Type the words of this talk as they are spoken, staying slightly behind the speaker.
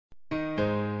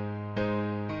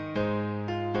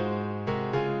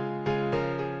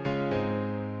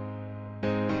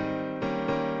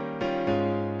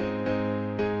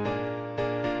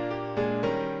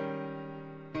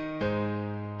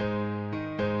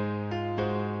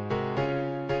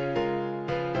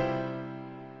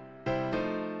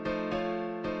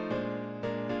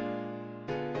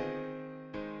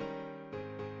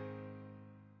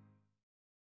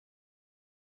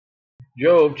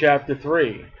Job chapter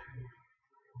 3.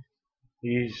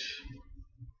 He's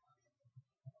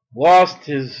lost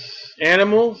his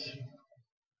animals.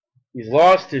 He's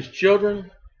lost his children.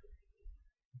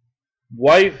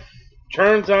 Wife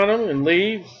turns on him and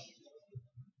leaves.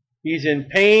 He's in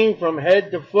pain from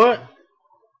head to foot.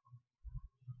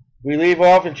 We leave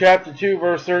off in chapter 2,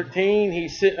 verse 13.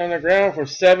 He's sitting on the ground for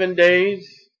 7 days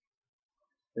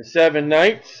and 7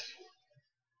 nights.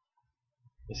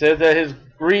 It says that his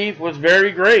grief was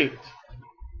very great.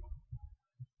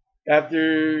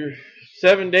 After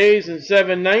 7 days and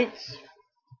 7 nights,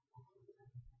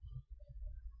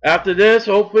 after this,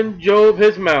 opened Job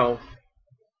his mouth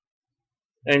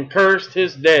and cursed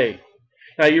his day.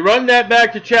 Now you run that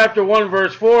back to chapter 1,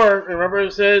 verse 4. Remember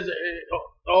it says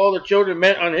all the children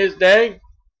met on his day?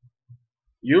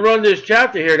 You run this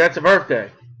chapter here, that's a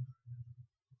birthday.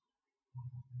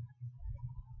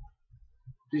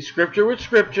 See, scripture with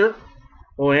scripture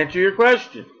will answer your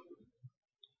question.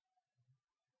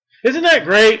 Isn't that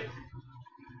great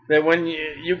that when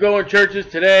you go in churches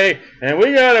today and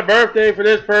we got a birthday for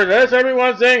this person, that's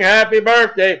everyone saying happy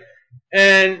birthday.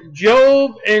 And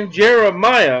Job and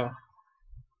Jeremiah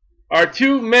are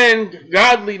 2 men,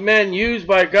 godly men used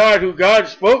by God who God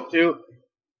spoke to,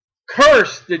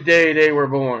 cursed the day they were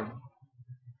born.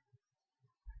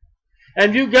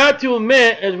 And you got to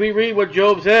admit, as we read what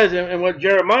Job says and what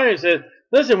Jeremiah says,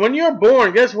 listen, when you're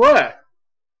born, guess what?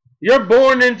 You're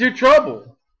born into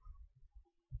trouble.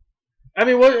 I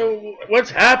mean,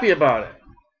 what's happy about it?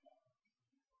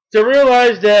 To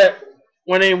realize that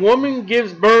when a woman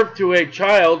gives birth to a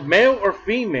child, male or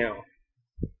female,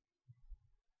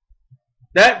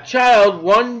 that child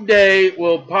one day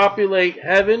will populate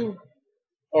heaven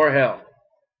or hell.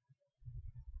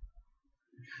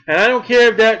 And I don't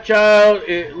care if that child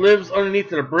lives underneath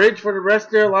the bridge for the rest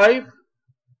of their life,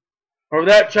 or if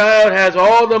that child has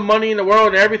all the money in the world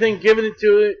and everything given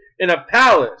to it in a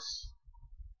palace.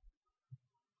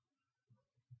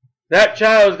 That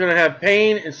child is going to have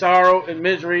pain and sorrow and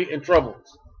misery and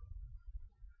troubles.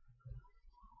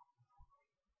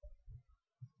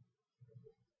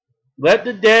 Let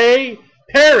the day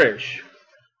perish.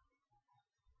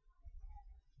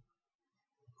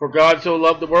 For God so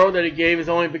loved the world that he gave his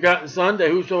only begotten Son,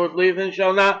 that whosoever believeth in him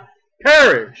shall not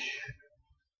perish.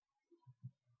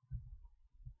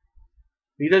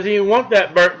 He doesn't even want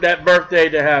that birthday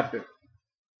to happen.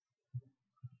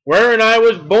 Wherein I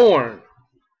was born.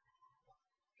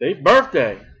 See,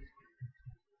 birthday.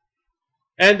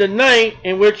 And the night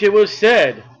in which it was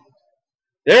said,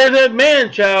 there is a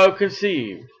man-child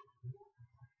conceived.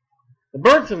 The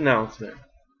birth announcement.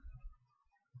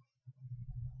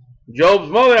 Job's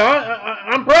mother,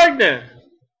 I'm pregnant.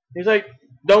 He's like,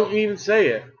 don't even say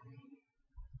it.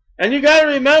 And you got to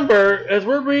remember, as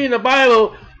we're reading the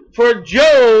Bible, for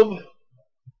Job,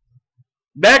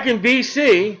 back in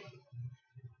BC,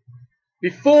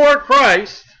 before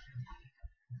Christ,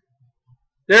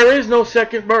 there is no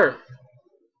second birth.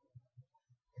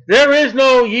 There is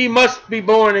no ye must be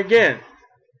born again.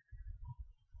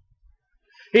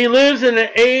 He lives in an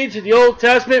age of the Old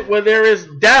Testament where there is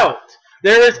doubt.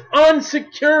 There is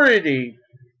insecurity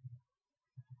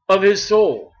of his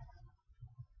soul.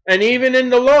 And even in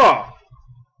the law,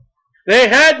 they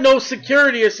had no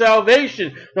security of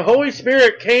salvation. The Holy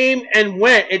Spirit came and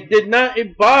went. It did not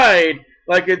abide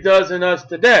like it does in us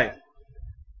today.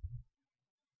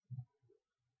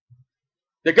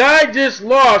 The guy just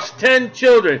lost 10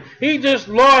 children. He just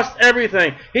lost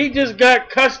everything. He just got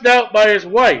cussed out by his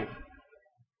wife.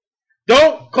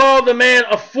 Don't call the man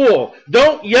a fool.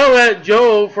 Don't yell at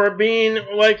Job for being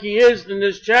like he is in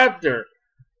this chapter,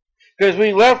 because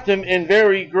we left him in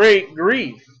very great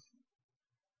grief.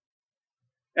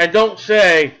 And don't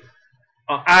say,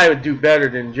 oh, I would do better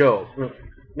than Job.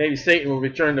 Maybe Satan will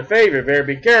return the favor. Better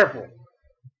be careful.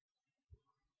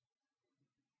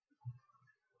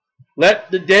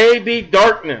 Let the day be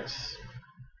darkness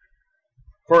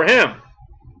for him.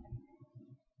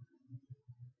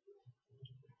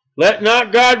 Let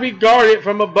not God regard it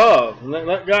from above.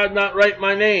 Let God not write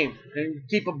my name and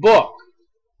keep a book,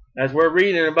 as we're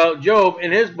reading about Job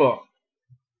in his book.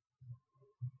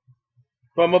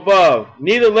 From above.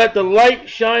 Neither let the light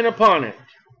shine upon it.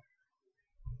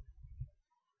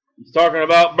 He's talking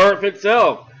about birth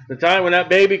itself. The time when that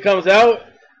baby comes out,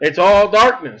 it's all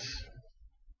darkness.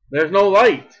 There's no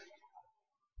light.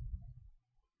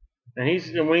 And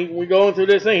we go through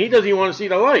this thing, he doesn't even want to see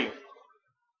the light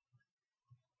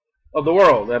of the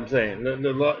world, I'm saying.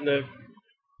 The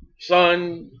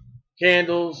sun,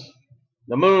 candles,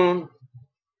 the moon.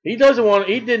 He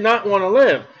did not want to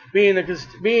live, being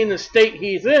the state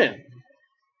he's in.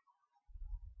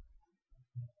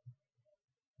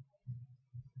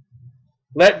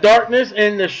 Let darkness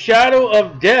and the shadow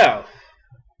of death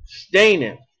stain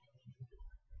it.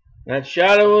 That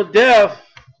shadow of death,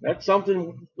 that's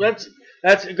something, that's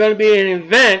going to be an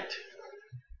event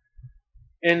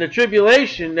in the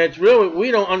tribulation that's really,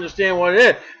 we don't understand what it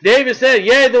is. David said,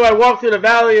 yea, though I walk through the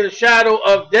valley of the shadow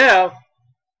of death.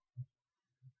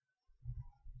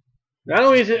 Not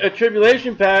only is it a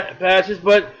tribulation passage,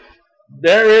 but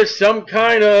there is some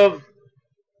kind of,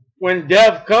 when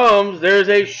death comes, there's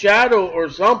a shadow or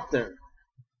something.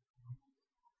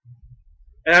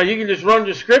 Now you can just run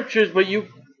the scriptures, but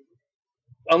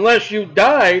unless you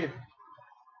died,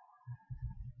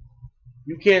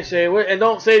 you can't say, and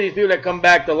don't say these people that come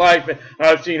back to life,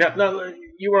 I've seen, no,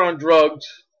 you were on drugs.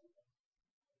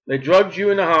 They drugged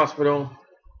you in the hospital.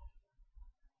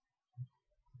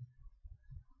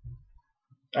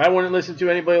 I wouldn't listen to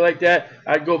anybody like that.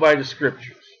 I'd go by the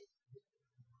scriptures.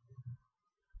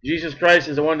 Jesus Christ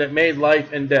is the one that made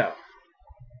life and death.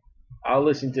 I'll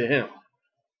listen to him.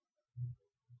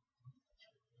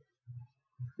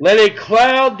 Let a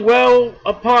cloud dwell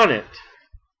upon it.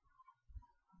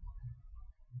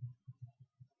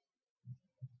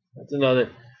 That's another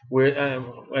weird.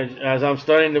 As I'm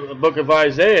studying the book of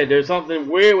Isaiah, there's something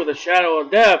weird with a shadow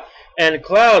of death and a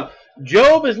cloud.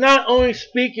 Job is not only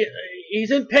speaking,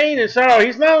 he's in pain and sorrow.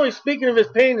 He's not only speaking of his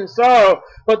pain and sorrow,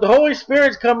 but the Holy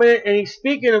Spirit's coming in and he's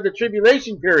speaking of the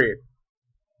tribulation period.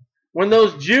 When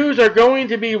those Jews are going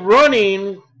to be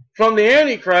running from the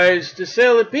Antichrist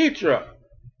to Petra.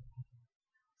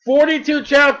 42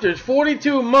 chapters,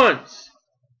 42 months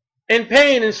in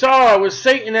pain and sorrow with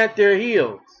Satan at their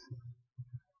heels.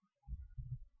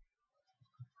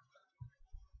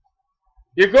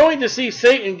 You're going to see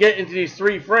Satan get into these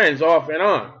three friends off and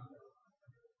on.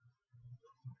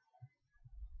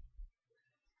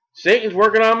 Satan's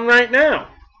working on them right now.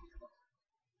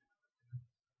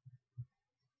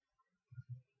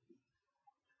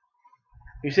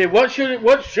 You say, what should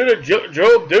a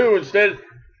Job do instead?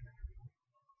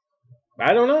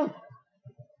 I don't know.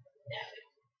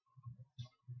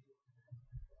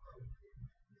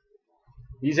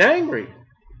 He's angry.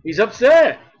 He's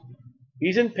upset.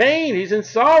 He's in pain. He's in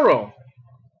sorrow.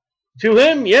 To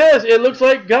him, yes, it looks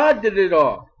like God did it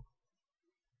all.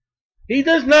 He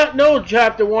does not know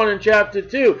chapter 1 and chapter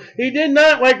 2. He did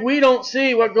not, like we don't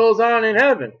see what goes on in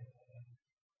heaven.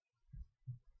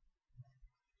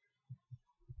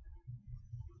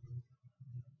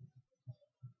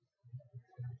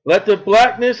 Let the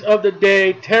blackness of the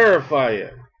day terrify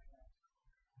it.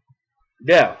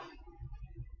 Death.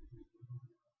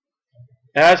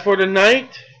 As for the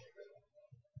night,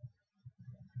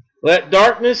 let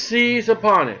darkness seize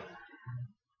upon it.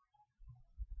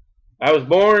 I was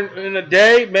born in a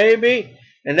day, maybe,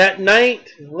 and that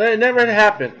night, let it never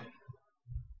happen.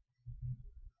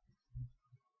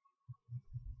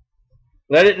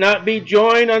 Let it not be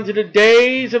joined unto the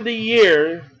days of the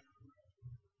year.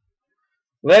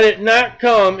 Let it not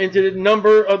come into the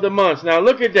number of the months. Now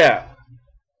look at that.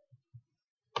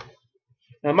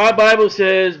 Now my Bible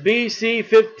says BC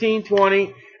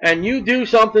 1520, and you do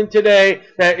something today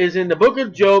that is in the book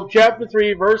of Job, chapter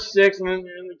 3, verse 6, and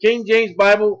in the King James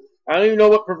Bible, I don't even know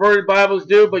what perverted Bibles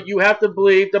do, but you have to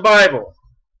believe the Bible.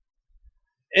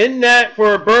 In that,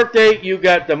 for a birthday, you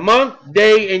got the month,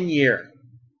 day, and year.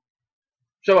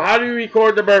 So how do you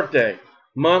record the birthday?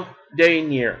 Month, day,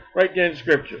 and year. Right there in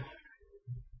Scripture.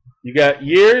 You got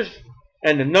years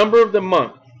and the number of the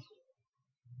month.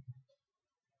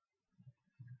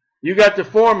 You got the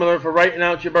formula for writing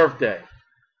out your birthday.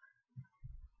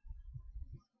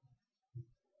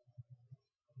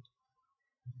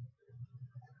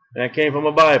 That came from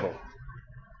a Bible.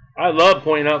 I love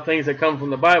pointing out things that come from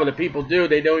the Bible that people do.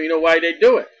 They don't even know why they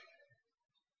do it.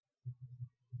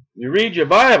 You read your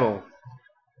Bible.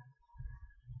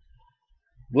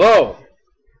 Lo,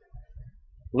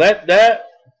 let that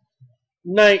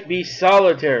night be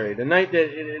solitary. The night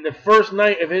the first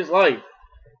night of his life.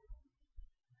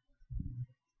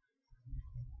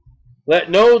 Let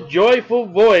no joyful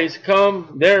voice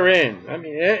come therein. I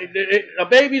mean, a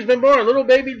baby's been born. Little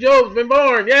baby Job's been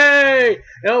born. Yay!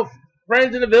 You know,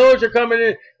 friends in the village are coming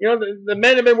in. You know, the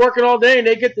men have been working all day, and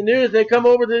they get the news. They come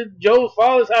over to Job's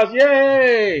father's house.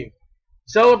 Yay!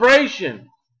 Celebration.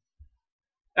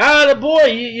 Ah, the boy,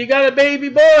 you got a baby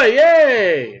boy.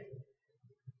 Yay!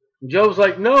 And Job's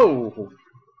like, no.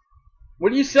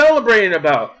 What are you celebrating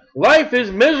about? Life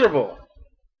is miserable.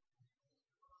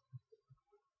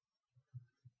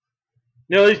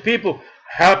 You know, these people,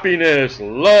 happiness,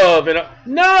 love, and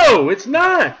no, it's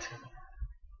not.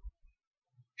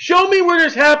 Show me where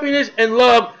there's happiness and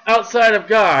love outside of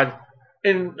God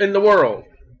in the world.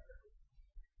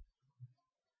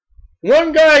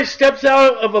 One guy steps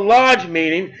out of a lodge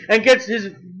meeting and gets his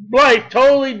life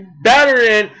totally battered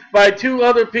in by two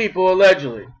other people,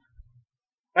 allegedly.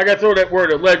 I got to throw that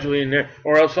word allegedly in there,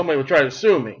 or else somebody will try to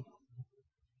sue me.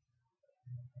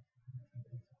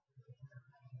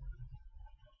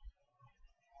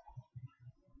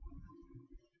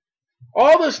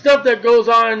 All the stuff that goes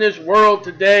on in this world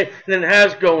today and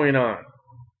has going on.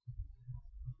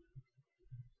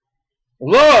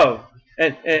 Love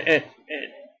and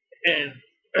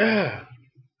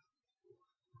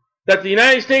that the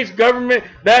United States government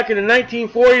back in the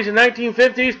 1940s and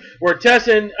 1950s were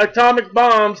testing atomic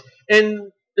bombs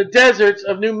in the deserts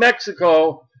of New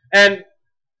Mexico, and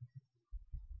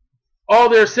all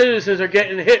their citizens are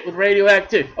getting hit with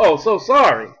radioactivity. Oh, so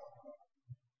sorry.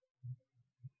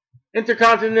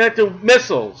 Intercontinental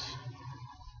missiles,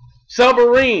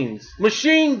 submarines,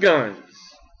 machine guns.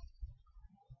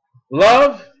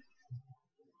 Love?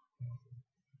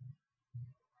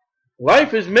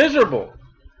 Life is miserable.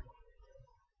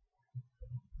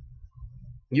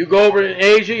 You go over in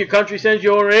Asia, your country sends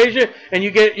you over to Asia, and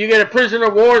you get a prisoner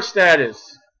of war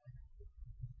status.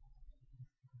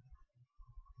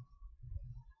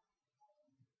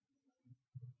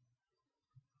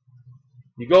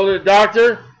 You go to the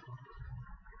doctor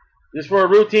just for a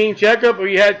routine checkup, or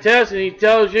you had tests, and he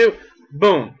tells you,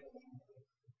 boom.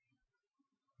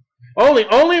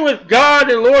 Only with God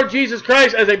and Lord Jesus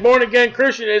Christ as a born-again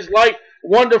Christian is life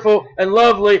wonderful and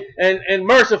lovely and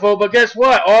merciful. But guess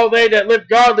what? All they that live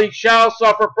godly shall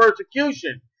suffer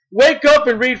persecution. Wake up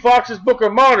and read Fox's Book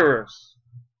of Martyrs.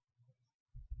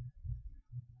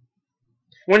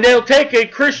 When they'll take a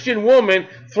Christian woman,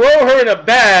 throw her in a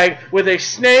bag with a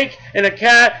snake and a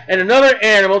cat and another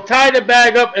animal, tie the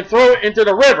bag up and throw it into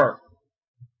the river.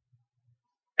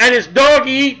 And it's dog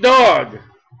eat dog.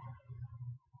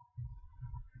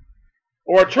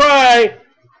 Or try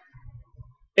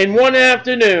in one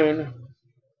afternoon,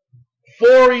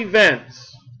 4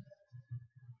 events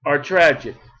are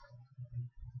tragic.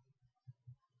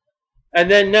 And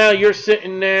then now you're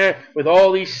sitting there with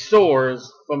all these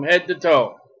sores from head to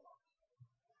toe.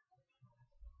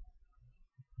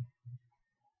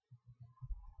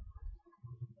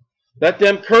 Let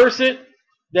them curse it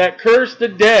that curse the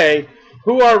day,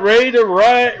 who are ready to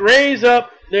raise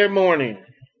up their mourning.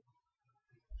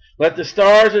 Let the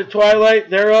stars of the twilight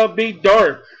thereof be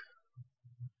dark.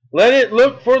 Let it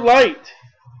look for light,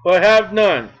 but have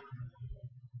none.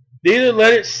 Neither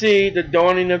let it see the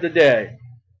dawning of the day.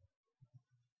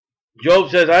 Job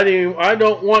says, I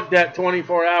don't want that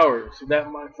 24 hours. That's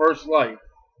my first life.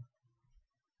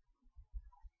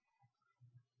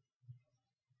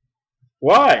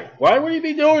 Why? Why would he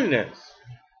be doing this?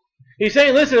 He's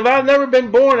saying, listen, if I've never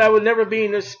been born, I would never be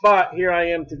in this spot. Here I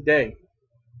am today.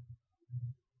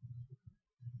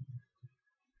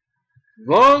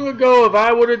 Long ago, if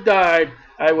I would have died,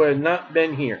 I would have not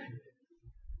been here.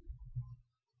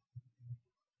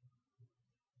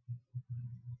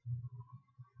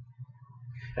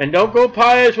 And don't go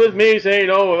pious with me saying,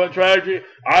 oh, a tragedy.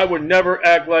 I would never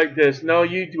act like this. No,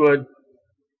 you would.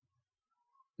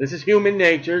 This is human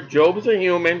nature. Job is a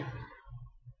human.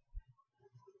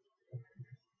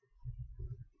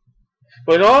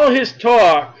 But all his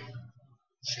talk,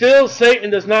 still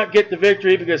Satan does not get the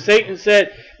victory, because Satan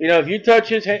said, if you touch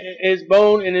his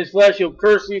bone and his flesh, he'll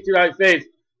curse you to thy face.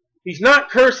 He's not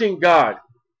cursing God.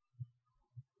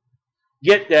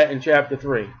 Get that in chapter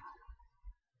 3.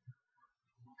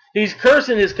 He's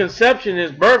cursing his conception,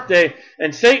 his birthday,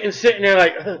 and Satan's sitting there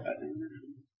like,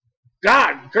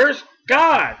 God, curse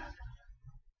God.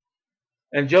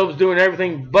 And Job's doing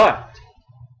everything but.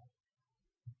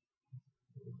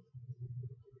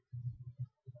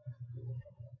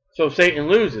 So Satan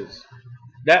loses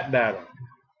that battle.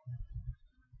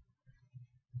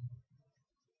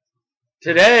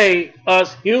 Today,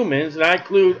 us humans, and I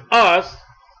include us,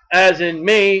 as in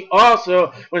me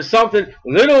also, when something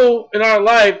little in our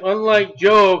life, unlike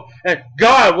Job, and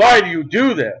God, why do you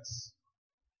do this?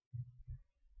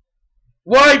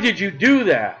 Why did you do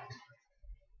that?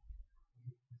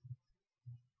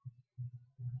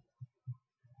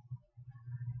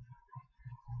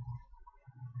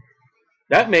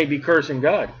 That may be cursing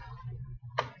God.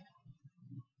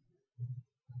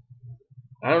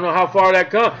 I don't know how far that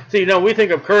comes. See, we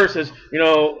think of curse as,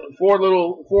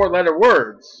 4-letter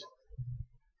words.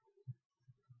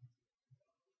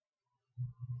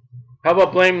 How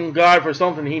about blaming God for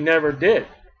something he never did?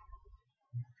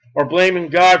 Or blaming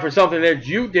God for something that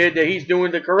you did that he's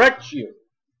doing to correct you?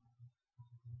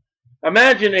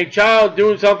 Imagine a child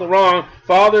doing something wrong.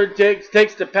 Father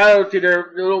takes the paddle to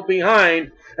their little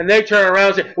behind, and they turn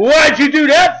around and say, why'd you do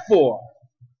that for?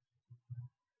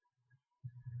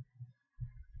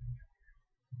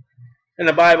 And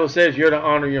the Bible says you're to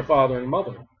honor your father and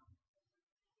mother.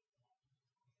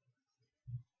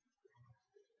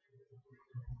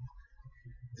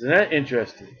 Isn't that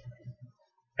interesting?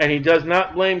 And he does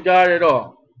not blame God at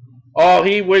all. All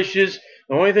he wishes,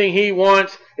 the only thing he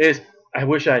wants is, I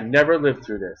wish I never lived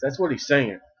through this. That's what he's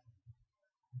saying.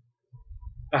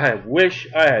 I wish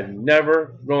I had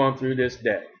never gone through this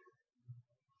day.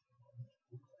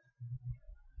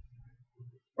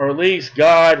 Or at least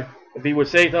God, if he would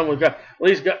say something with God, at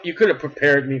least God, you could have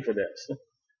prepared me for this.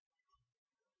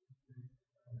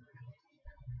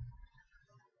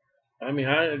 I mean,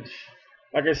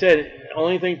 like I said,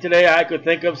 only thing today I could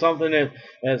think of something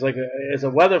as a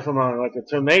weather phenomenon, like a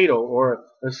tornado or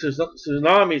a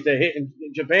tsunamis that hit in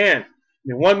Japan. I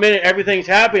mean, 1 minute everything's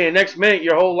happy, and the next minute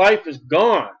your whole life is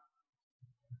gone.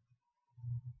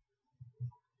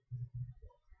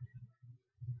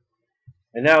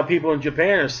 And now people in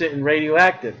Japan are sitting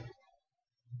radioactive.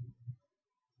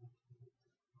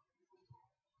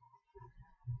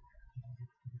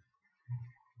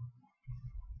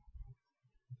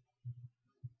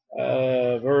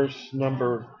 Verse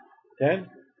number 10.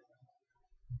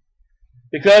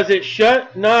 Because it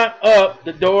shut not up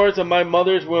the doors of my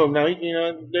mother's womb. Now,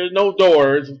 there's no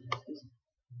doors.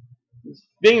 It's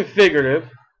being figurative.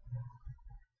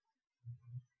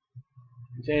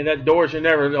 I'm saying that door should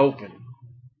never open.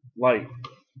 Light.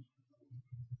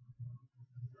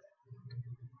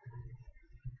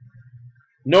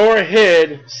 Nor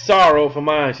hid sorrow from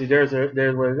my eyes. See, there's what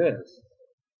it is.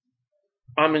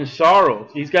 I'm in sorrow.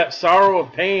 He's got sorrow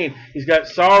of pain. He's got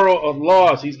sorrow of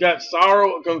loss. He's got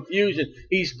sorrow of confusion.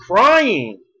 He's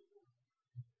crying.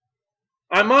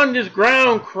 I'm on this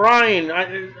ground crying.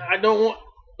 I don't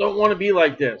want to be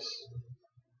like this.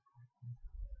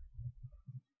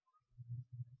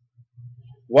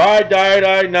 Why died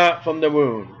I not from the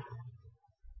womb?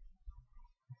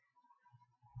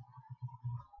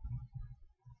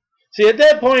 See, at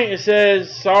that point it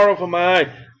says sorrow from my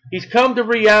eye. He's come to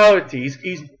reality.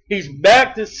 He's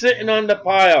back to sitting on the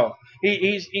pile.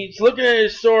 He's looking at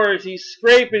his sores. He's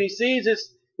scraping. He sees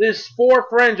this 4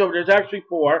 friends over there. There's actually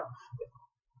 4.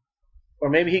 Or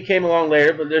maybe he came along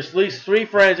later, but there's at least 3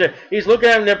 friends there. He's looking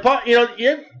at them.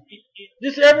 You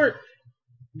just ever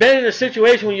been in a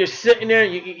situation where you're sitting there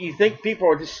and you think people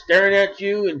are just staring at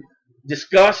you in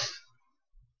disgust?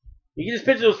 You can just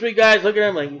picture those 3 guys looking at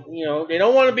him like, they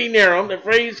don't want to be near him. They're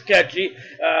afraid he's sketchy.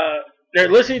 They're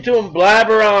listening to him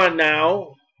blabber on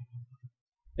now.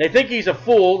 They think he's a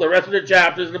fool, the rest of the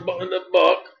chapters in the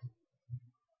book.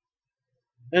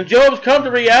 And Job's come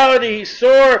to reality. He's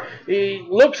sore. He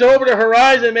looks over the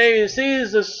horizon maybe and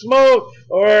sees the smoke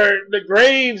or the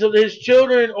graves of his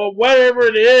children or whatever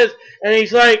it is. And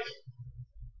he's like,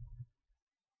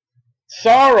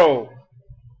 sorrow.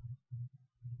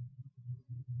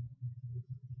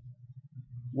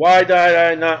 Why died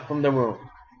I not from the womb?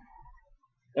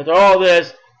 After all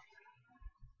this,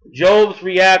 Job's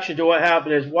reaction to what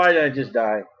happened is, why did I just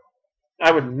die?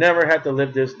 I would never have to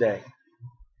live this day.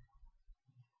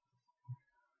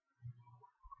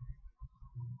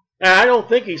 Now, I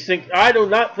do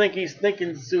not think he's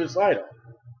thinking suicidal.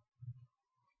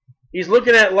 He's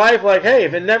looking at life like, hey,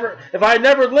 if I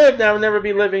never lived, I would never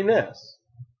be living this.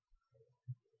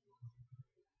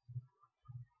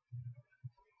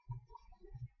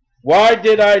 Why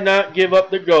did I not give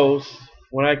up the ghost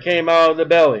when I came out of the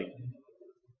belly?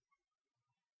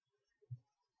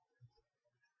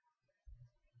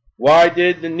 Why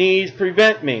did the knees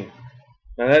prevent me?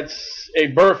 Now that's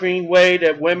a birthing way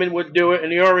that women would do it in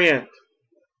the Orient.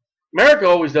 America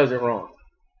always does it wrong.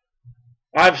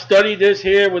 I've studied this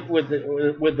here with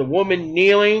the woman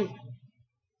kneeling,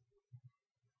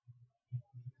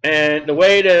 and the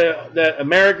way that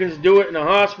Americans do it in the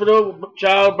hospital,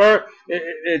 childbirth,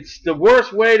 it's the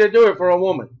worst way to do it for a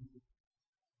woman.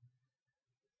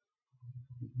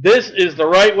 This is the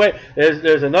right way.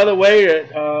 There's another way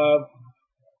that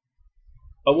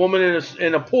a woman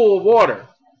in a pool of water.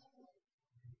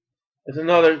 It's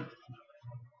another,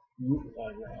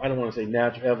 I don't want to say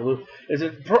natural evolution.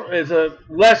 It's a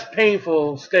less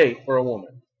painful state for a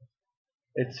woman.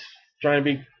 It's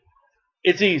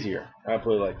it's easier. I'll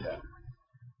put it like that.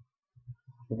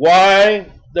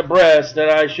 Why the breast that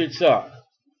I should suck?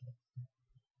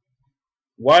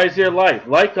 Why is there life?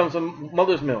 Life comes from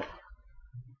mother's milk.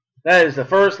 That is the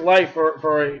first life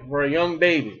for a young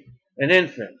baby, an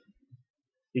infant.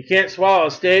 He can't swallow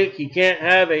a steak. He can't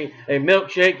have a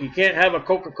milkshake. He can't have a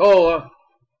Coca-Cola.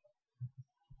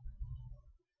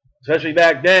 Especially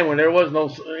back then when there was no,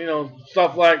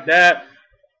 stuff like that.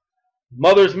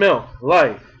 Mother's milk,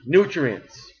 life,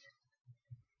 nutrients.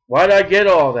 Why did I get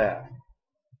all that?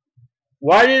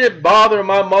 Why did it bother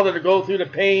my mother to go through the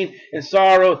pain and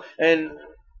sorrow and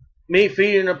me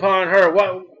feeding upon her?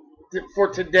 What for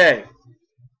today?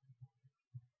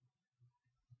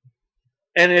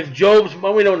 And if Job's,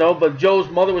 well, we don't know, but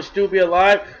Job's mother would still be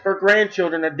alive, her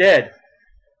grandchildren are dead.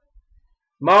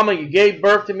 Mama, you gave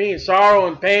birth to me in sorrow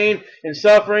and pain and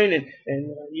suffering, and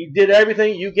you did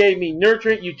everything. You gave me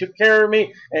nurturing. You took care of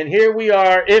me, and here we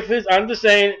are. I'm just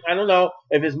saying, I don't know,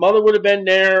 if his mother would have been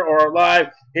there or alive,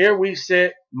 here we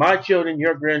sit. My children,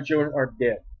 your grandchildren are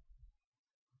dead.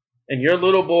 And your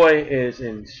little boy is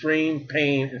in extreme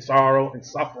pain and sorrow and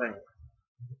suffering.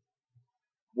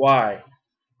 Why?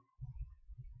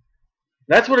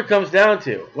 That's what it comes down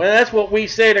to. Well, that's what we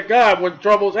say to God when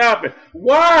troubles happen.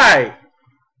 Why?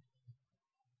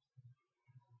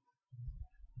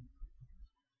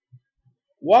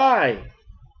 Why?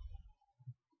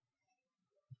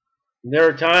 There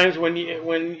are times when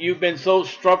you've been so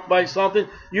struck by something,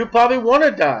 you probably want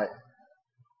to die.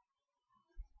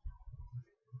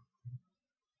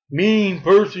 Mean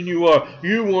person you are.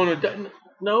 You want to die.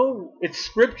 No, it's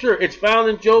scripture. It's found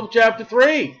in Job chapter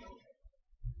 3.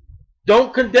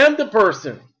 Don't condemn the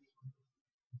person.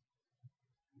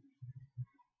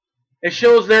 It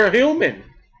shows they're human.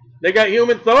 They got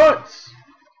human thoughts.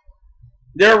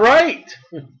 They're right.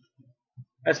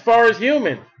 As far as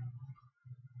human.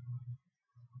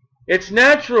 It's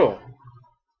natural.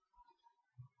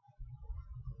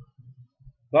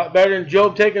 A lot better than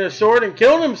Job taking a sword and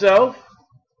killing himself.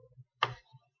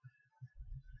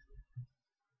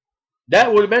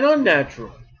 That would have been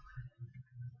unnatural.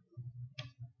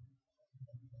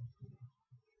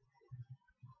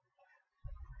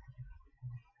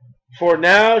 For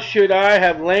now should I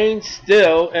have lain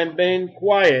still and been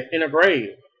quiet in a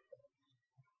grave.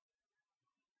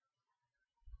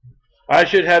 I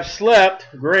should have slept,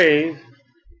 grave.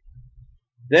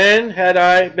 Then had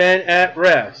I been at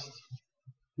rest.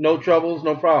 No troubles,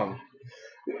 no problems.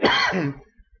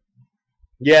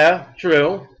 Yeah,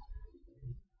 true.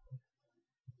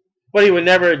 But he would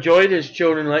never have enjoyed his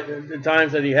children like the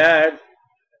times that he had.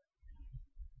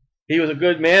 He was a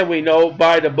good man, we know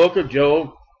by the book of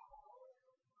Job.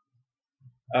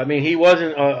 I mean, he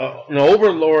wasn't an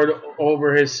overlord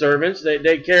over his servants.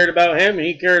 They cared about him, and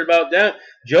he cared about them.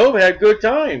 Job had good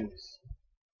times.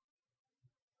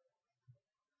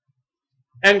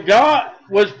 And God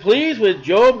was pleased with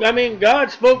Job. I mean, God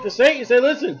spoke to Satan and said,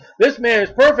 listen, this man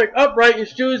is perfect, upright, and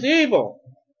eschews evil.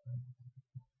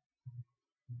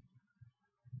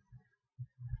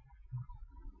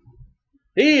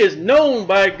 He is known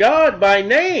by God by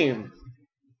name.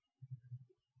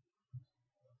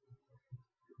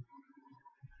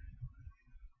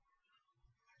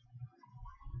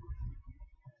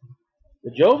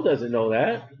 But Job doesn't know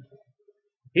that.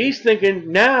 He's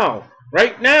thinking now,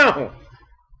 right now.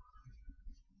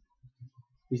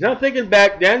 He's not thinking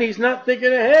back then. He's not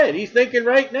thinking ahead. He's thinking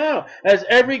right now, as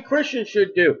every Christian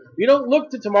should do. You don't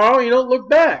look to tomorrow. You don't look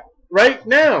back. Right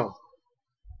now.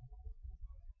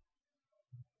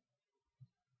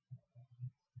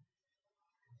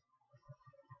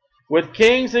 With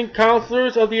kings and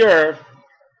counselors of the earth,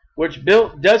 which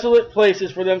built desolate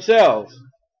places for themselves.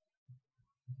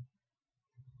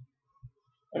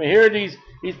 I mean, here are these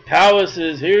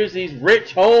palaces. Here's these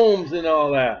rich homes and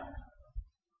all that.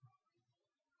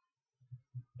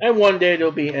 And one day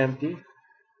they'll be empty.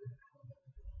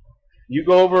 You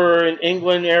go over in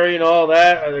England area and all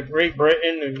that, or Great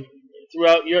Britain and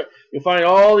throughout Europe, you'll find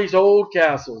all these old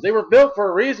castles. They were built for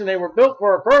a reason. They were built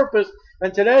for a purpose.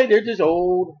 And today they're just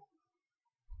old.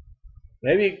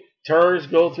 Maybe tourists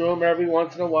go through them every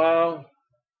once in a while.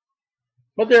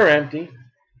 But they're empty.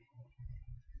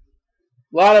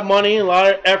 A lot of money and a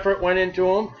lot of effort went into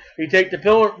them. You take the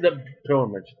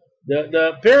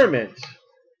pyramids.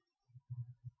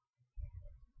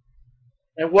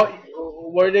 And what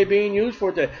are they being used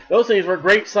for today? Those things were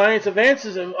great science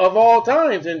advances of all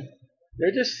times, and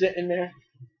they're just sitting there.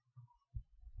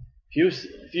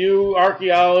 Few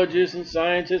archaeologists and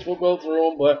scientists will go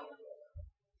through them, but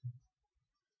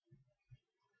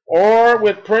or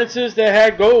with princes that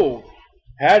had gold.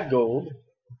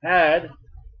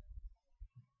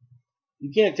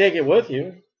 You can't take it with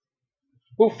you.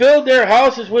 Who filled their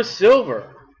houses with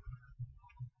silver,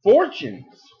 fortunes,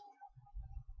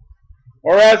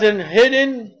 or as in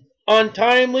hidden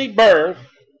untimely birth.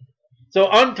 So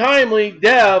untimely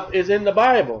death is in the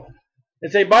Bible.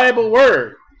 It's a Bible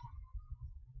word.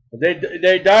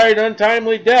 They died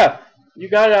untimely death. You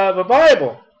got it out of the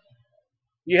Bible.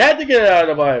 You had to get it out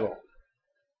of the Bible.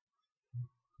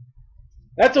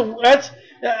 That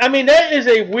is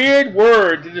a weird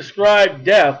word to describe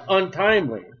death,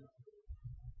 untimely.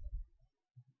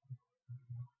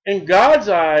 In God's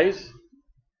eyes,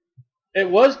 it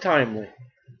was timely.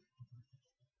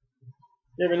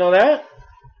 You ever know that?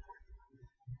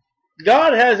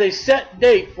 God has a set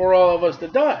date for all of us to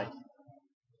die.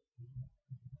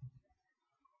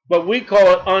 But we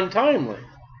call it untimely.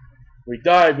 We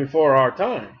die before our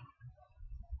time.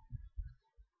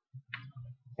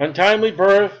 Untimely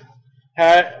birth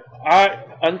I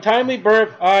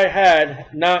had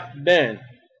not been,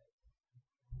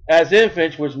 as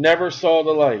infants which never saw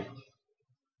the light.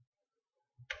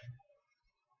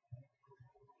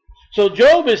 So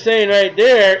Job is saying right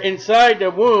there, inside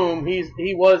the womb,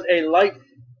 he was a life.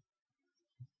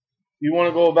 You want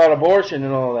to go about abortion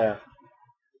and all that.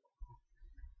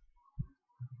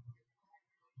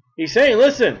 He's saying,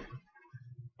 listen,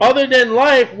 other than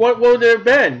life, what would there have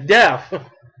been? Death.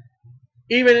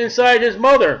 Even inside his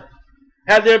mother,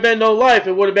 had there been no life,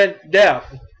 it would have been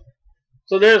death.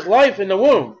 So there's life in the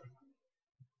womb.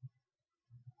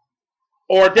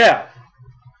 Or death.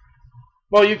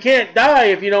 Well, you can't die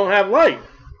if you don't have life.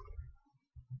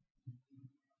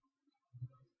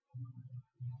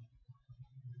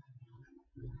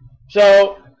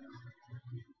 So,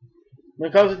 when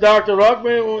it comes to Dr.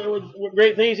 Ruckman, with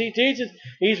great things he teaches,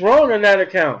 he's wrong on that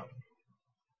account.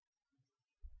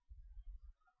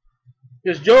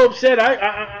 Because Job said,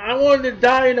 I wanted to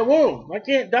die in the womb. I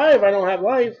can't die if I don't have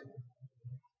life.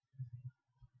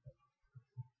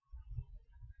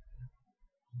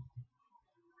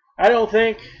 I don't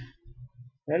think,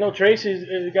 I know Tracy's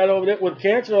got over that with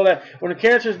cancer and all that. When the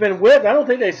cancer's been whipped, I don't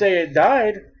think they say it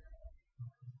died.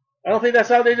 I don't think that's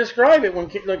how they describe it when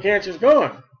the cancer's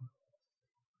gone.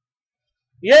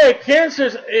 Yeah,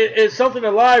 cancer is something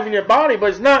alive in your body,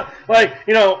 but it's not like,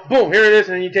 you know, boom, here it is,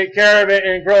 and you take care of it,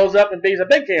 and it grows up and becomes a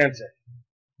big cancer.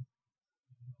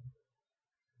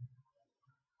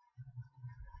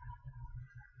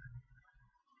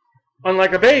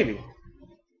 Unlike a baby.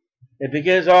 It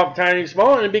begins off tiny,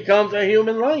 small, and it becomes a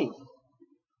human life.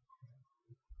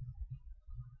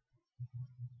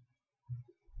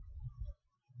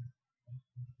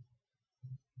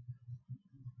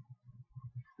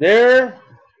 There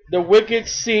the wicked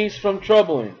cease from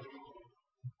troubling,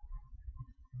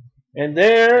 and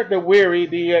there the weary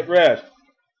be at rest.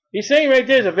 He's saying right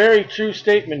there is a very true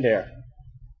statement there.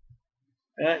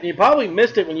 You probably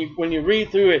missed it when you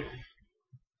read through it.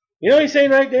 You know what he's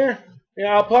saying right there?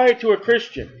 Yeah, I'll apply it to a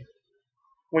Christian.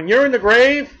 When you're in the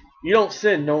grave, you don't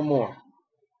sin no more.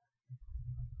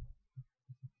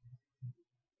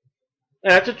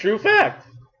 And that's a true fact.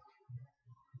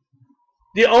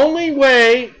 The only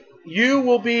way you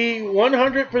will be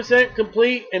 100%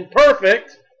 complete and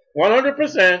perfect,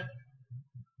 100%,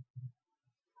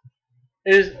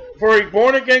 is for a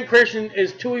born-again Christian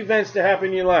is two events to happen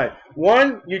in your life.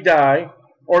 One, you die,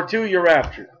 or two, you're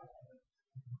raptured.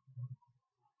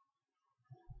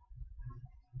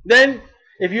 Then,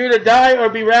 if you're to die or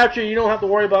be raptured, you don't have to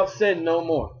worry about sin no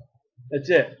more. That's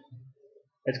it.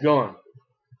 It's gone.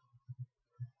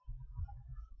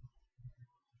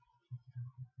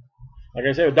 Like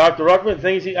I said, with Dr.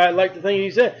 Ruckman, I like the thing he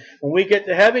said. When we get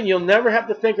to heaven, you'll never have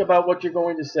to think about what you're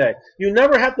going to say. You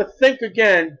never have to think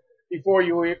again before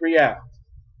you react.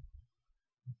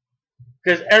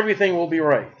 Because everything will be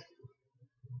right.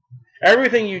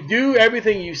 Everything you do,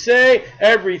 everything you say,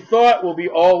 every thought will be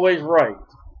always right.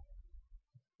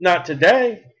 Not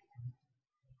today.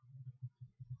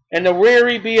 And the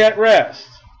weary be at rest.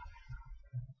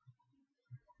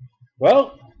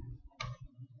 Well,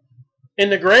 in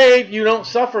the grave, you don't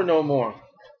suffer no more.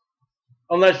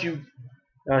 Unless you...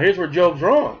 Now, here's where Job's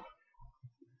wrong.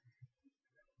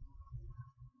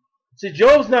 See,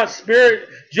 Job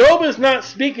is not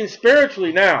speaking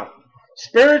spiritually now.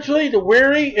 Spiritually, the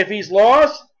weary, if he's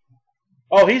lost,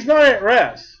 oh, he's not at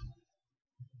rest.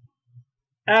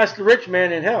 Ask the rich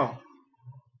man in hell.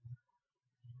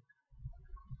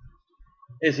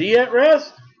 Is he at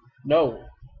rest? No.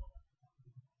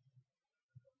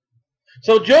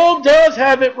 So Job does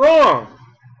have it wrong.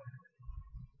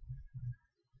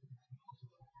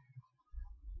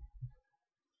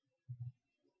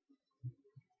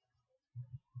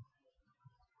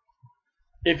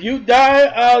 If you die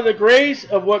out of the grace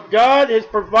of what God has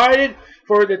provided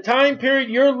for the time period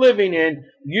you're living in,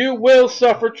 you will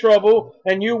suffer trouble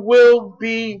and you will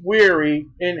be weary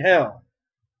in hell.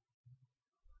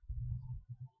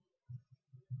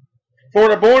 For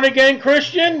the born-again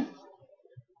Christian,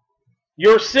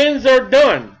 your sins are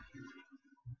done.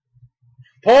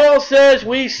 Paul says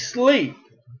we sleep.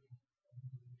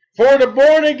 For the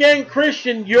born-again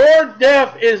Christian, your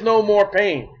death is no more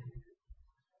pain.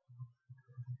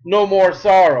 No more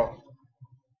sorrow.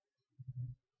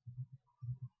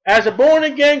 As a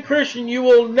born-again Christian, you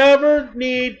will never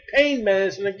need pain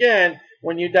medicine again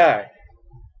when you die.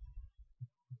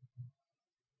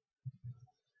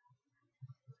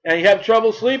 And you have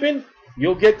trouble sleeping,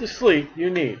 you'll get the sleep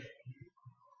you need.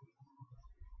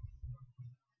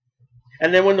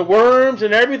 And then when the worms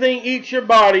and everything eats your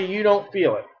body, you don't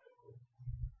feel it.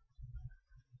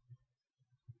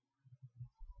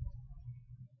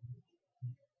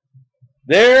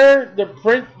 There,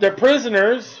 the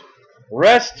prisoners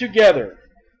rest together.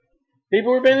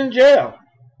 People who've been in jail.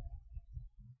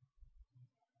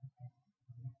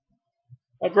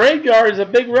 A graveyard is a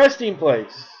big resting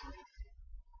place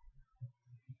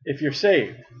if you're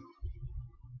saved.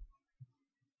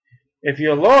 If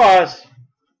you're lost,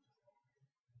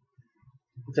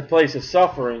 it's a place of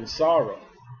suffering and sorrow.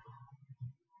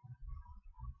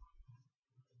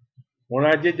 When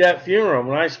I did that funeral,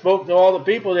 when I spoke to all the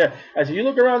people there, I said, you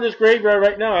look around this graveyard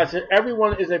right now, I said,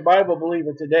 everyone is a Bible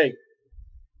believer today.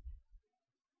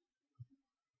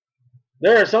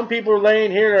 There are some people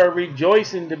laying here that are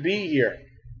rejoicing to be here,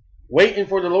 waiting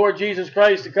for the Lord Jesus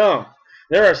Christ to come.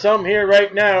 There are some here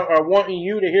right now are wanting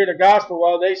you to hear the gospel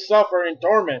while they suffer in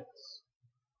torments.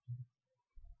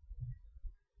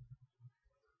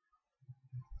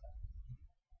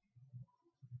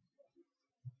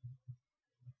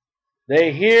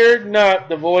 They hear not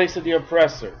the voice of the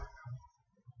oppressor.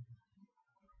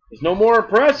 There's no more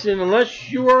oppression unless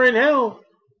you are in hell.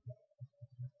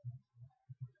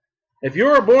 If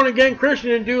you're a born-again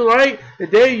Christian and do right, the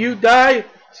day you die,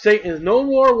 Satan is no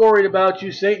more worried about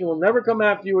you. Satan will never come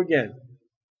after you again.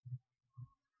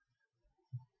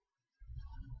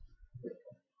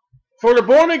 For the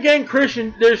born-again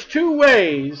Christian, there's two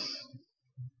ways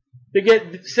to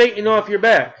get Satan off your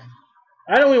back.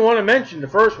 I don't even want to mention the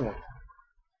first one.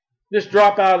 Just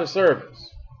drop out of service.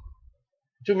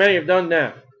 Too many have done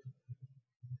that.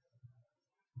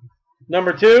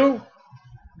 Number two,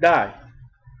 die.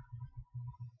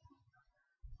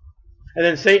 And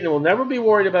then Satan will never be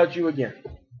worried about you again.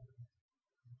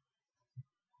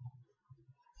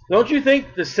 Don't you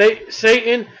think the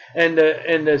Satan and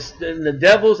the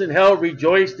devils in hell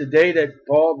rejoiced the day that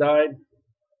Paul died?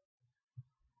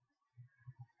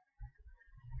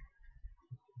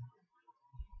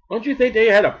 Don't you think they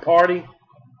had a party?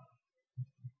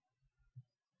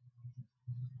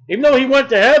 Even though he went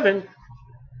to heaven,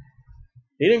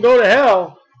 he didn't go to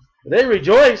hell. They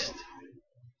rejoiced.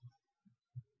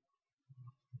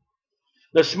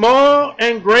 The small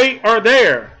and great are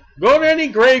there. Go to any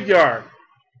graveyard.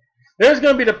 There's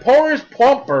going to be the poorest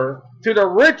pauper to the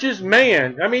richest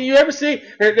man. I mean, you ever see,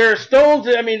 there are stones,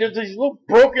 I mean, there's these little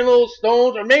broken little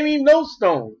stones, or maybe even no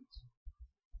stones.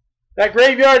 That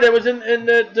graveyard that was in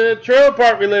the trailer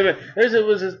park we live in, it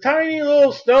was this tiny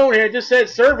little stone here, it just said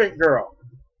servant girl.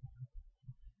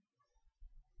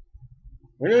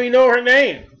 We don't even know her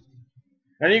name.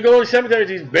 And you go to the cemetery,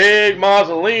 these big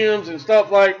mausoleums and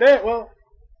stuff like that. Well,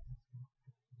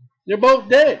 you're both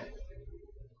dead.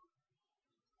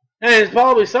 And it's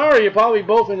probably sorry you're probably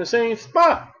both in the same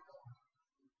spot.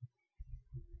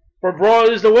 For broad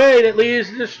is the way that leads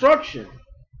to destruction.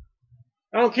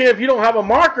 I don't care if you don't have a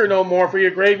marker no more for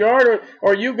your graveyard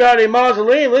or you got a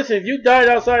mausoleum. Listen, if you died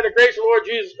outside the grace of the Lord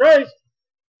Jesus Christ,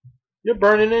 you're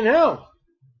burning in hell.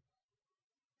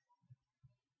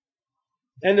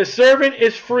 And the servant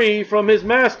is free from his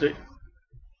master.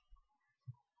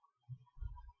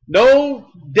 No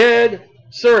dead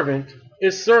servant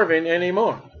is serving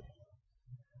anymore.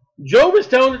 Job is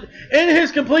telling, in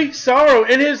his complete sorrow,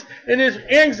 in his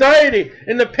anxiety,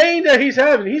 in the pain that he's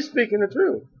having, he's speaking the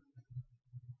truth.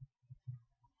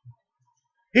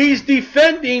 He's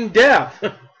defending death.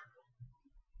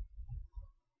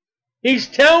 He's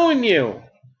telling you,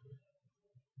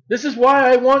 this is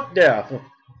why I want death.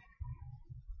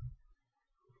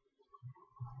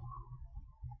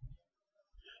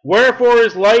 Wherefore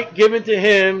is light given to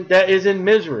him that is in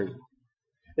misery.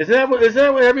 Isn't that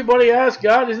what everybody asks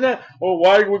God? Isn't that, oh,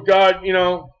 why would God, you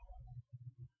know?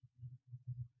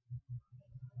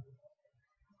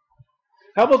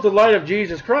 How about the light of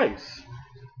Jesus Christ?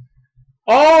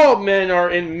 All men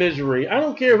are in misery. I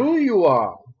don't care who you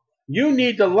are. You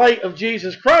need the light of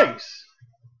Jesus Christ.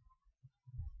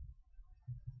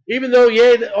 Even though,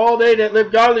 yea, all they that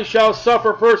live godly shall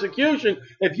suffer persecution.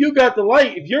 If you got the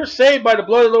light, if you're saved by the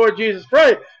blood of the Lord Jesus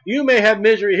Christ, you may have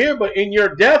misery here, but in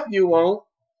your death you won't.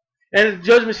 And in the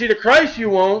judgment seat of Christ you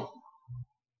won't.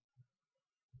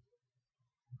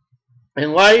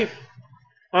 And life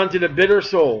unto the bitter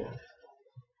soul.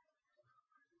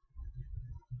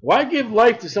 Why give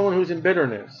life to someone who's in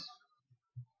bitterness?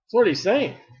 That's what he's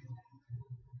saying.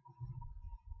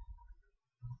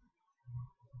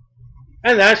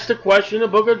 And that's the question in the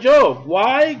book of Job.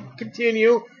 Why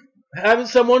continue having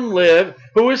someone live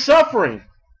who is suffering?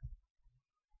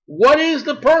 What is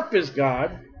the purpose,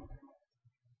 God?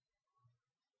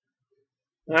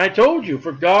 And I told you,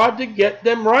 for God to get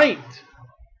them right.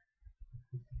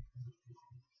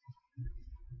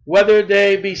 Whether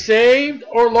they be saved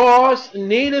or lost,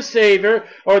 need a Savior,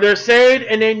 or they're saved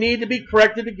and they need to be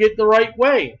corrected to get the right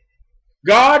way.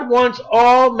 God wants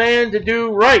all man to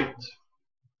do right.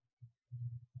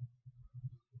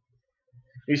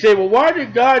 You say, well, why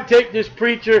did God take this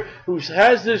preacher who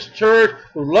has this church,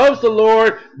 who loves the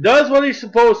Lord, does what he's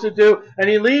supposed to do, and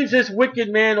he leaves this wicked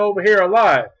man over here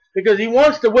alive? Because he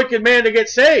wants the wicked man to get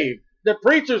saved. The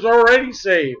preacher's already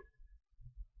saved.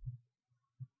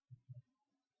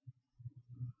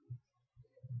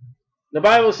 The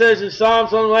Bible says in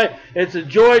Psalms, it's a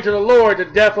joy to the Lord, the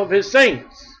death of his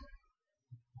saints.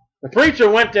 The preacher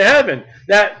went to heaven.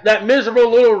 That miserable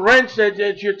little wretch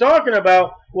that you're talking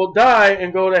about will die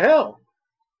and go to hell.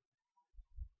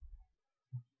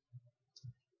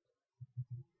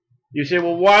 You say,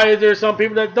 well, why is there some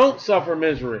people that don't suffer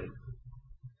misery?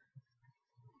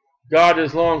 God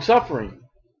is long-suffering,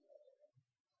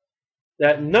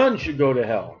 that none should go to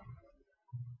hell.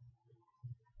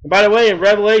 And by the way, in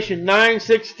Revelation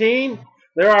 9:16,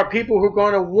 there are people who are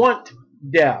going to want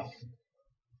death.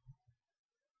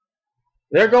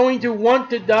 They're going to want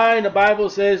to die, and the Bible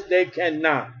says they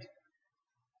cannot.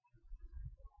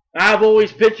 I've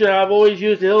always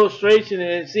used the illustration,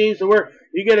 and it seems to work.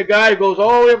 You get a guy who goes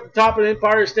all the way up to the top of the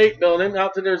Empire State Building,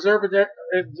 out to the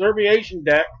observation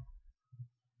deck,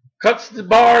 cuts the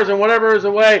bars and whatever is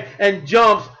away, and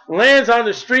jumps, lands on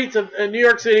the streets of New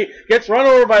York City, gets run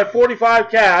over by 45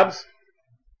 cabs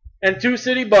and 2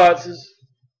 city buses,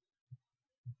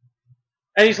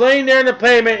 and he's laying there in the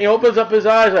pavement, and he opens up his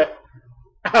eyes like,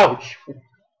 ouch,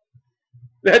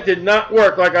 that did not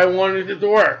work like I wanted it to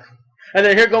work. And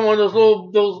then here come one of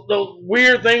those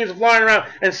weird things flying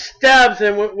around and stabs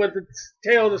him with the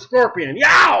tail of the scorpion.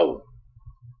 Yow!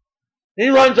 He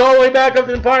runs all the way back up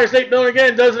to the Empire State Building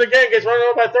again, does it again, gets run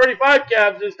over by 35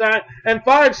 cabs this time, and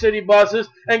 5 city buses,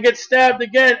 and gets stabbed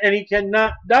again, and he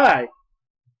cannot die.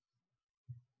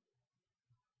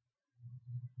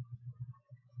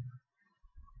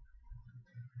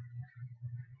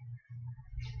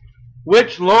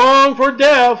 Which long for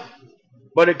death,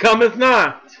 but it cometh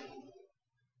not.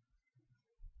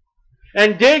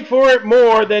 And dig for it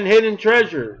more than hidden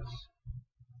treasures.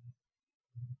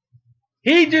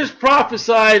 He just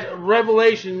prophesied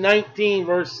Revelation 19,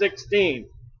 verse 16.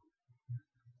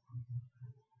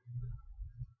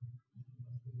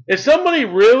 If somebody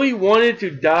really wanted to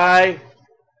die,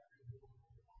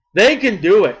 they can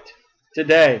do it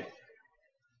today.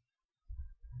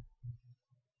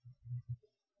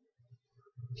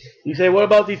 You say, what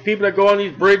about these people that go on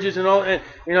these bridges and all? And,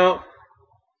 you know,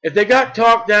 if they got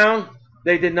talked down,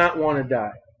 they did not want to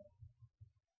die.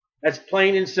 That's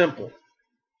plain and simple.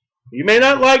 You may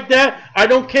not like that. I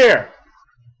don't care.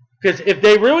 Because if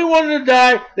they really wanted to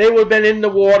die, they would have been in the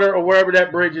water or wherever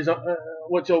that bridge is,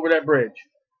 what's over that bridge.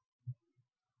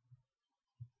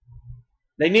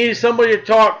 They needed somebody to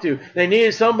talk to. They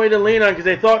needed somebody to lean on because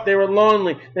they thought they were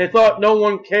lonely. They thought no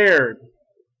one cared.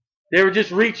 They were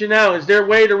just reaching out. It's their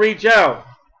way to reach out.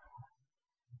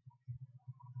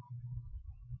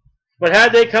 But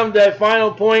had they come to that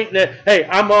final point that, hey,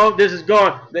 I'm on, this is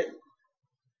gone.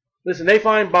 Listen, they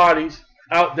find bodies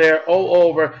out there all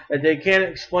over and they can't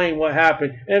explain what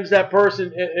happened. And it was that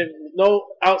person, no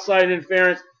outside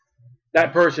interference,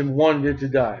 that person wanted to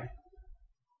die.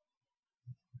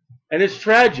 And it's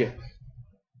tragic.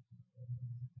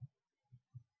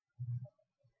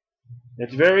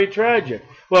 It's very tragic.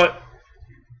 But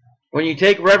when you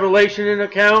take Revelation into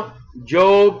account,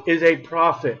 Job is a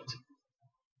prophet.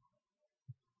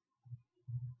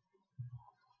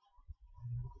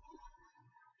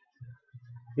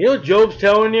 You know what Job's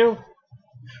telling you?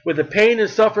 With the pain and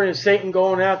suffering of Satan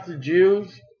going after the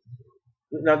Jews.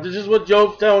 Now, this is what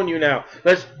Job's telling you now.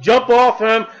 Let's jump off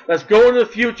him. Let's go into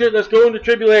the future. Let's go into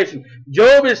tribulation.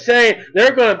 Job is saying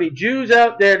there are going to be Jews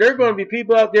out there. There are going to be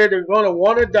people out there that are going to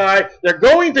want to die. They're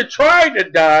going to try to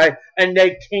die, and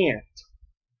they can't.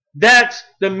 That's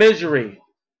the misery.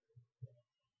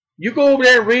 You go over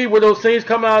there and read where those things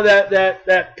come out of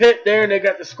that pit there, and they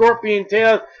got the scorpion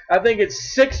tails. I think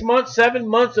it's 6 months, 7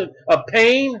 months of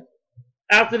pain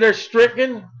after they're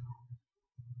stricken.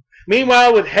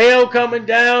 Meanwhile, with hail coming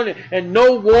down and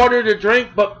no water to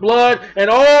drink but blood, and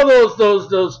all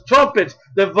those trumpets,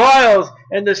 the vials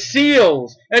and the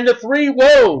seals and the 3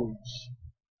 woes.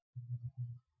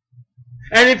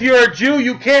 And if you're a Jew,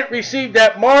 you can't receive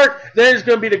that mark. Then it's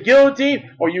going to be the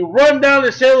guillotine, or you run down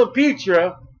the Sale of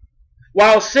Petra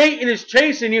while Satan is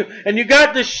chasing you, and you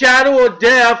got the shadow of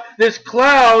death, this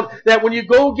cloud, that when you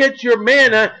go get your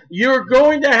manna, you're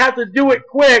going to have to do it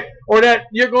quick, or that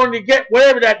you're going to get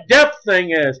whatever that death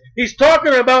thing is. He's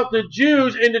talking about the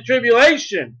Jews in the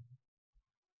tribulation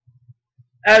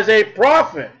as a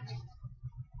prophet.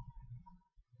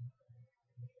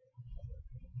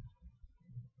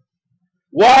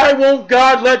 Why won't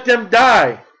God let them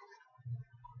die?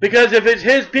 Because if it's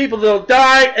His people, they'll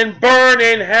die and burn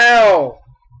in hell.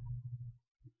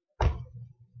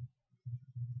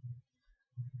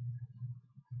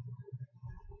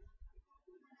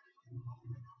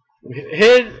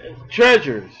 Hid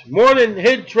treasures. More than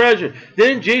hid treasure.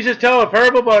 Didn't Jesus tell a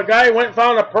parable about a guy who went and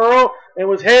found a pearl and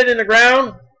was hid in the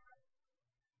ground?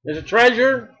 There's a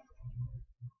treasure.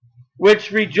 Which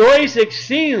rejoice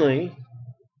exceedingly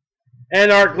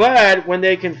and are glad when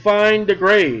they can find the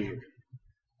grave.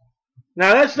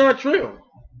 Now that's not true.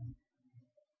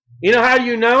 You know how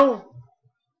you know?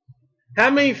 How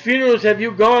many funerals have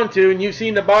you gone to and you've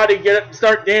seen the body get up and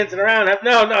start dancing around?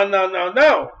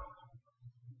 No.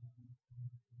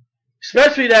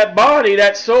 Especially that body,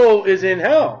 that soul is in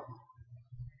hell.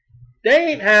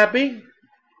 They ain't happy.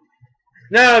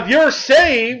 Now if you're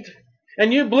saved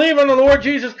and you believe on the Lord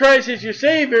Jesus Christ as your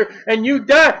Savior and you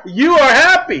die, you are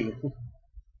happy.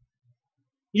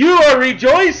 You are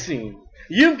rejoicing.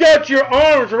 You've got your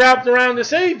arms wrapped around the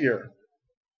Savior.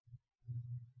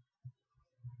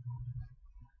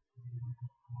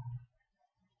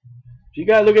 You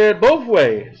got to look at it both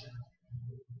ways.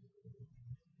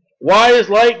 Why is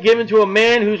light given to a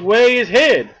man whose way is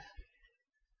hid?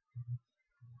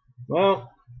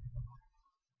 Well,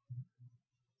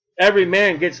 every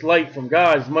man gets light from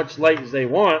God, as much light as they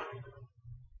want,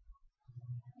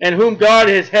 and whom God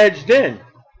has hedged in.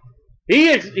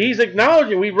 He's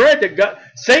acknowledging, we read that God,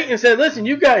 Satan said, listen,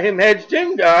 you got him hedged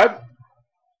in, God.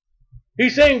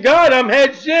 He's saying, God, I'm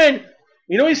hedged in.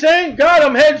 You know what he's saying? God,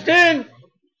 I'm hedged in.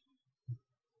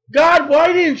 God,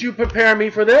 why didn't you prepare me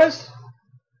for this?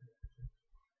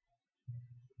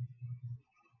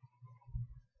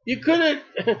 You could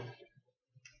have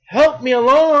helped me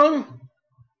along.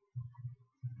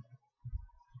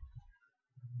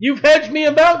 You've hedged me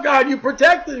about, God. You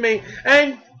protected me.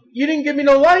 And you didn't give me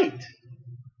no light.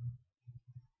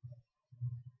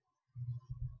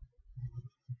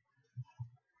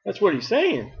 That's what he's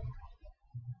saying.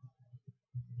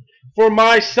 For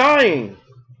my sighing.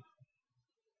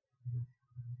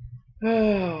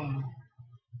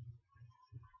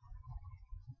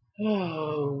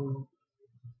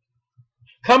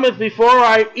 Cometh before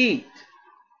I eat.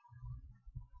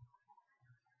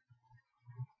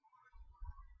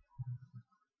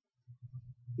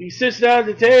 He sits down at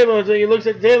the table and he looks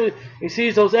at the table. He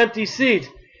sees those empty seats.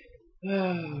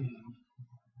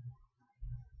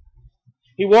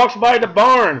 He walks by the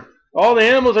barn. All the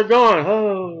animals are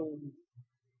gone.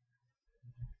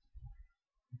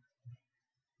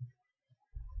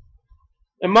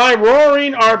 And my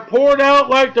roaring are poured out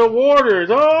like the waters.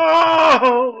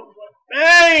 Oh,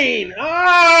 pain.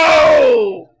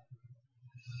 Oh,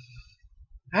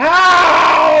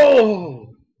 how?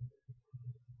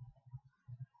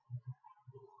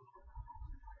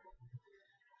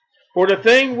 For the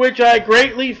thing which I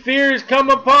greatly fear is come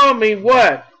upon me.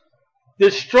 What?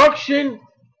 Destruction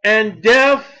and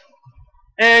death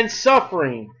and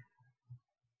suffering.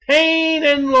 Pain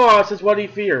and loss is what he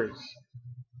fears.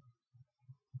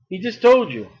 He just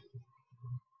told you.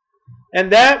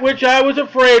 And that which I was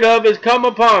afraid of is come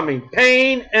upon me.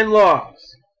 Pain and loss.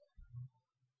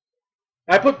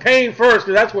 I put pain first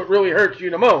because that's what really hurts you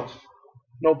the most.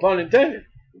 No pun intended.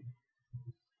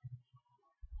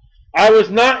 I was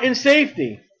not in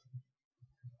safety.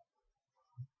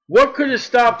 What could have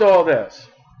stopped all this?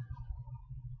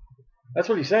 That's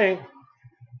what he's saying.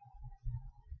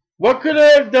 What could I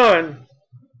have done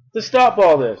to stop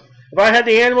all this? If I had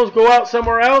the animals go out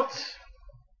somewhere else,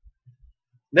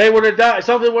 they would have died.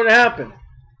 Something would have happened.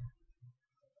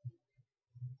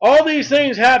 All these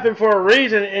things happen for a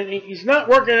reason, and he's not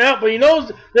working it out, but he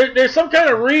knows there's some kind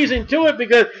of reason to it,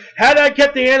 because had I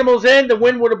kept the animals in, the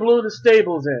wind would have blew the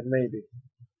stables in, maybe.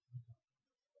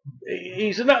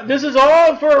 He said, no, this is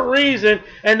all for a reason,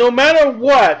 and no matter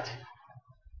what,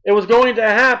 it was going to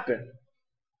happen.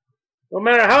 No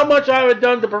matter how much I had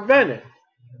done to prevent it.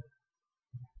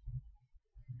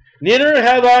 Neither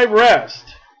have I rest.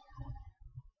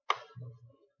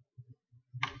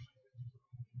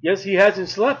 Yes, he hasn't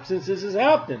slept since this has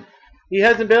happened. He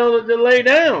hasn't been able to lay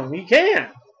down. He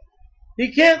can't.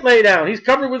 He can't lay down. He's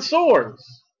covered with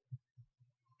sores.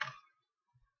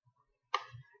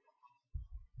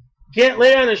 Can't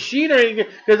lay on a sheet or anything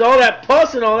because all that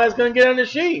pus and all that's going to get on the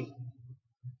sheet.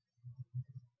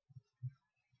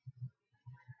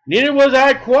 Neither was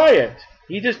I quiet.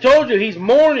 He just told you he's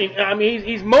mourning. I mean,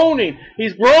 he's moaning.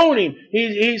 He's groaning.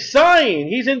 He's sighing.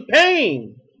 He's in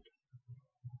pain.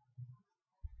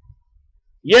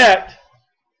 Yet,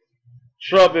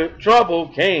 trouble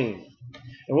came.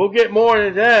 And we'll get more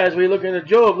into that as we look into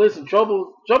Job. Listen,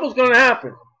 trouble's going to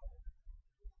happen.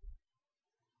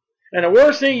 And the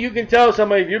worst thing you can tell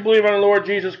somebody, if you believe on the Lord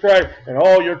Jesus Christ, and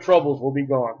all your troubles will be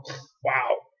gone.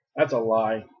 Wow, that's a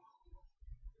lie.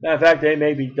 Matter of fact, they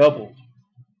may be doubled.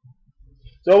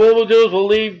 So what we'll do is we'll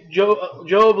leave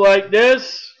Job like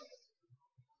this.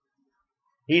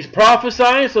 He's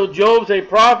prophesying, so Job's a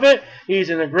prophet. He's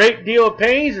in a great deal of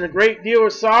pain. He's in a great deal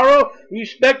of sorrow. You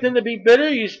expect him to be bitter.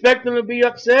 You expect him to be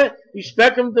upset. You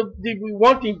expect him to be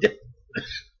wanting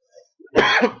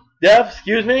death.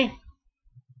 Excuse me.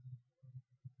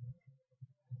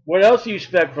 What else do you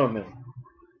expect from him?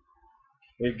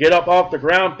 He'd get up off the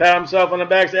ground, pat himself on the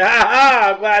back, say, "Ha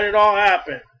ha, I'm glad it all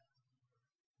happened."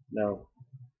 No.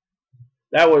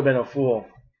 That would have been a fool.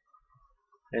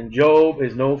 And Job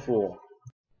is no fool.